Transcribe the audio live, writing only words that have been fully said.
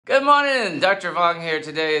Good morning, Dr. Vuong here.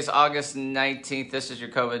 Today is August 19th. This is your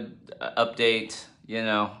COVID update. You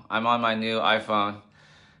know, I'm on my new iPhone,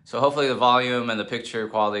 so hopefully the volume and the picture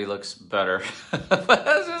quality looks better. But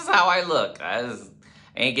that's just how I look.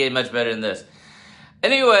 Ain't getting much better than this.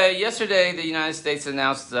 Anyway, yesterday the United States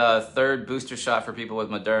announced the third booster shot for people with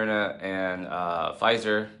Moderna and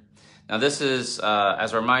Pfizer. Now this is,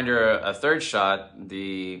 as a reminder, a third shot.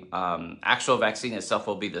 The actual vaccine itself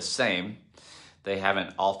will be the same. They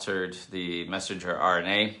haven't altered the messenger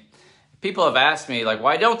RNA. People have asked me, like,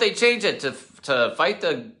 why don't they change it to fight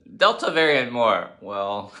the Delta variant more?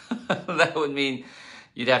 Well, that would mean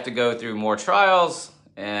you'd have to go through more trials,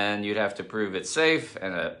 and you'd have to prove it's safe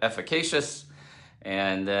and efficacious,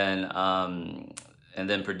 and then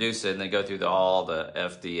produce it, and then go through all the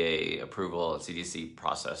FDA approval and CDC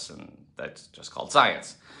process, and that's just called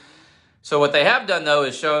science. So what they have done, though,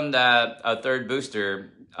 is shown that a third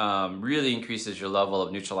booster really increases your level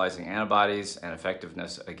of neutralizing antibodies and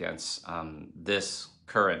effectiveness against this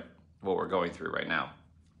current, what we're going through right now.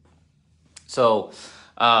 So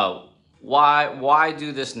why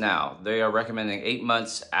do this now? They are recommending 8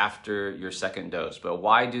 months after your second dose, but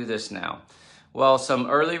why do this now? Well, some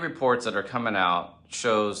early reports that are coming out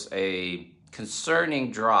shows a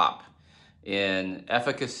concerning drop in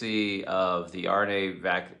efficacy of the RNA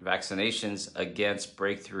vaccinations against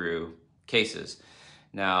breakthrough cases.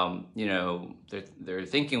 Now, you know, they're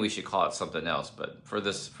thinking we should call it something else, but for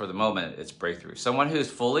the moment, it's breakthrough. Someone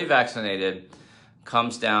who's fully vaccinated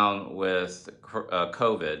comes down with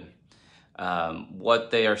COVID.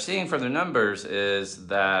 What they are seeing from the numbers is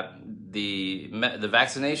that the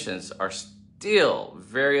vaccinations are still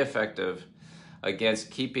very effective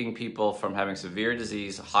against keeping people from having severe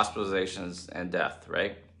disease, hospitalizations, and death,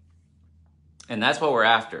 right? And that's what we're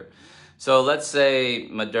after. So let's say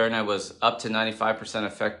Moderna was up to 95%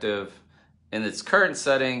 effective. In its current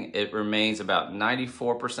setting, it remains about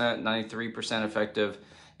 94%, 93% effective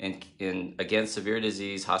in against severe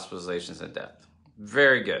disease, hospitalizations, and death.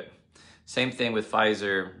 Very good. Same thing with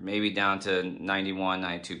Pfizer, maybe down to 91,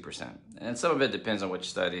 92%. And some of it depends on which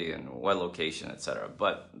study and what location, et cetera.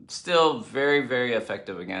 But still very, very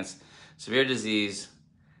effective against severe disease,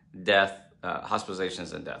 death,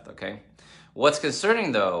 hospitalizations, and death, okay? What's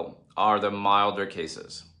concerning, though, are the milder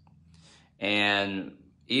cases. And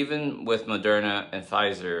even with Moderna and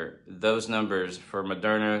Pfizer, those numbers for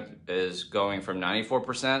Moderna is going from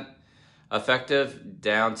 94% effective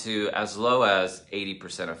down to as low as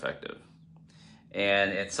 80% effective.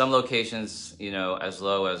 And in some locations, you know, as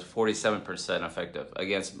low as 47% effective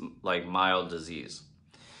against like mild disease,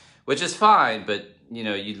 which is fine, but you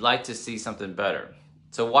know, you'd like to see something better.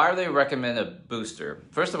 So why are they recommend a booster?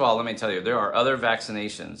 First of all, let me tell you, there are other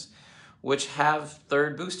vaccinations which have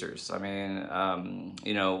third boosters. I mean,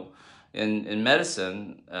 you know, in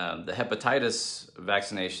medicine, the hepatitis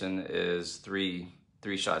vaccination is three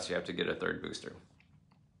shots. You have to get a third booster.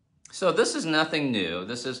 So this is nothing new.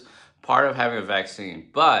 This is part of having a vaccine.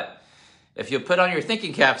 But if you put on your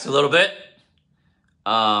thinking caps a little bit,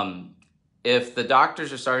 if the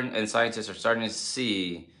doctors are starting and scientists are starting to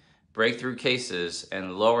see breakthrough cases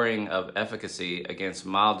and lowering of efficacy against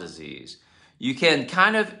mild disease, you can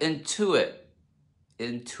kind of intuit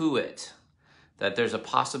that there's a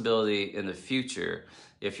possibility in the future,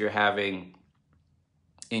 if you're having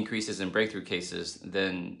increases in breakthrough cases,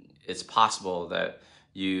 then it's possible that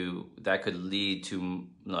that could lead to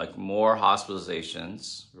like more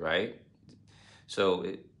hospitalizations, right? So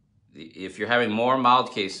if you're having more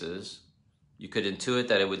mild cases, you could intuit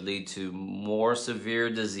that it would lead to more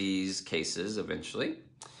severe disease cases eventually.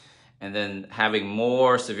 And then having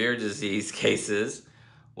more severe disease cases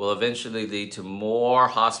will eventually lead to more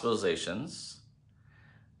hospitalizations.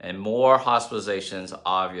 And more hospitalizations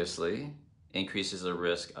obviously increases the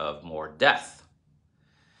risk of more death.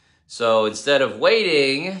 So instead of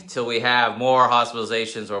waiting till we have more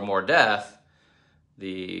hospitalizations or more death,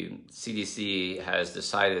 the CDC has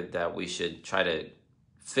decided that we should try to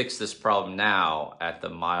fix this problem now at the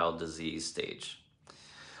mild disease stage.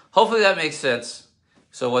 Hopefully that makes sense.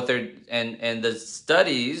 So what and the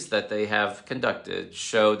studies that they have conducted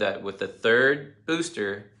show that with the third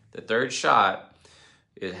booster, the third shot,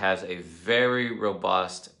 it has a very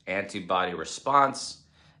robust antibody response,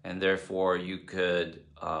 and therefore you could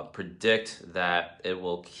predict that it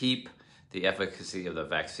will keep the efficacy of the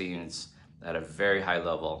vaccines at a very high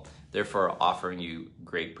level, therefore offering you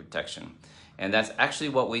great protection. And that's actually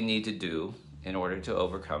what we need to do in order to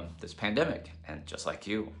overcome this pandemic. And just like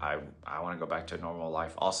you, I want to go back to a normal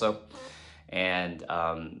life also. And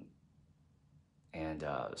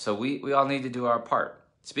so we all need to do our part.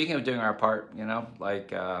 Speaking of doing our part, you know,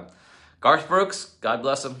 like Garth Brooks, God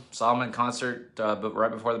bless him, saw him in concert but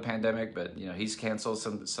right before the pandemic, but he's canceled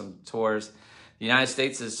some tours. The United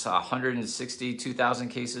States is 162,000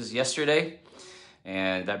 cases yesterday,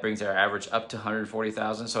 and that brings our average up to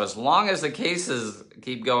 140,000. So as long as the cases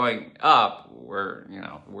keep going up, we're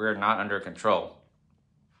not under control.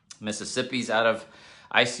 Mississippi's out of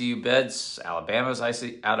ICU beds. Alabama's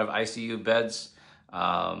out of ICU beds.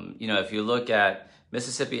 If you look at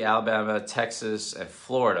Mississippi, Alabama, Texas, and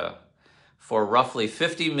Florida, for roughly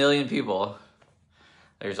 50 million people,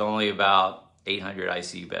 there's only about 800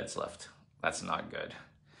 ICU beds left. That's not good.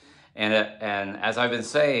 And as I've been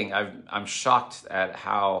saying, I'm shocked at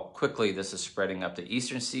how quickly this is spreading up the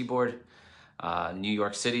eastern seaboard. New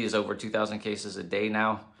York City is over 2,000 cases a day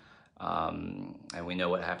now. And we know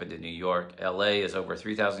what happened in New York. LA is over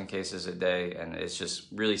 3,000 cases a day, and it's just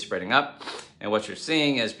really spreading up. And what you're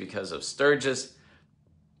seeing is because of Sturgis,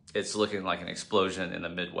 it's looking like an explosion in the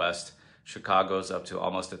Midwest. Chicago's up to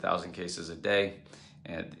almost 1,000 cases a day.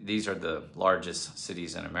 And these are the largest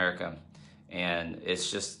cities in America. And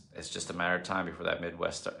it's just a matter of time before that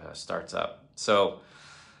Midwest starts up. So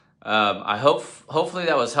hopefully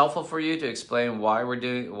that was helpful for you to explain why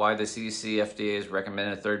the CDC, FDA is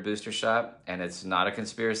recommending a third booster shot, and it's not a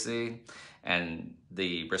conspiracy. And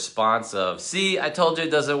the response of, see, I told you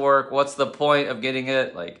it doesn't work. What's the point of getting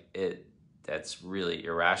it? That's really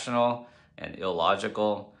irrational and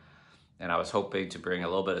illogical. And I was hoping to bring a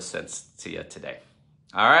little bit of sense to you today.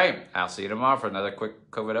 All right, I'll see you tomorrow for another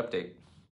quick COVID update.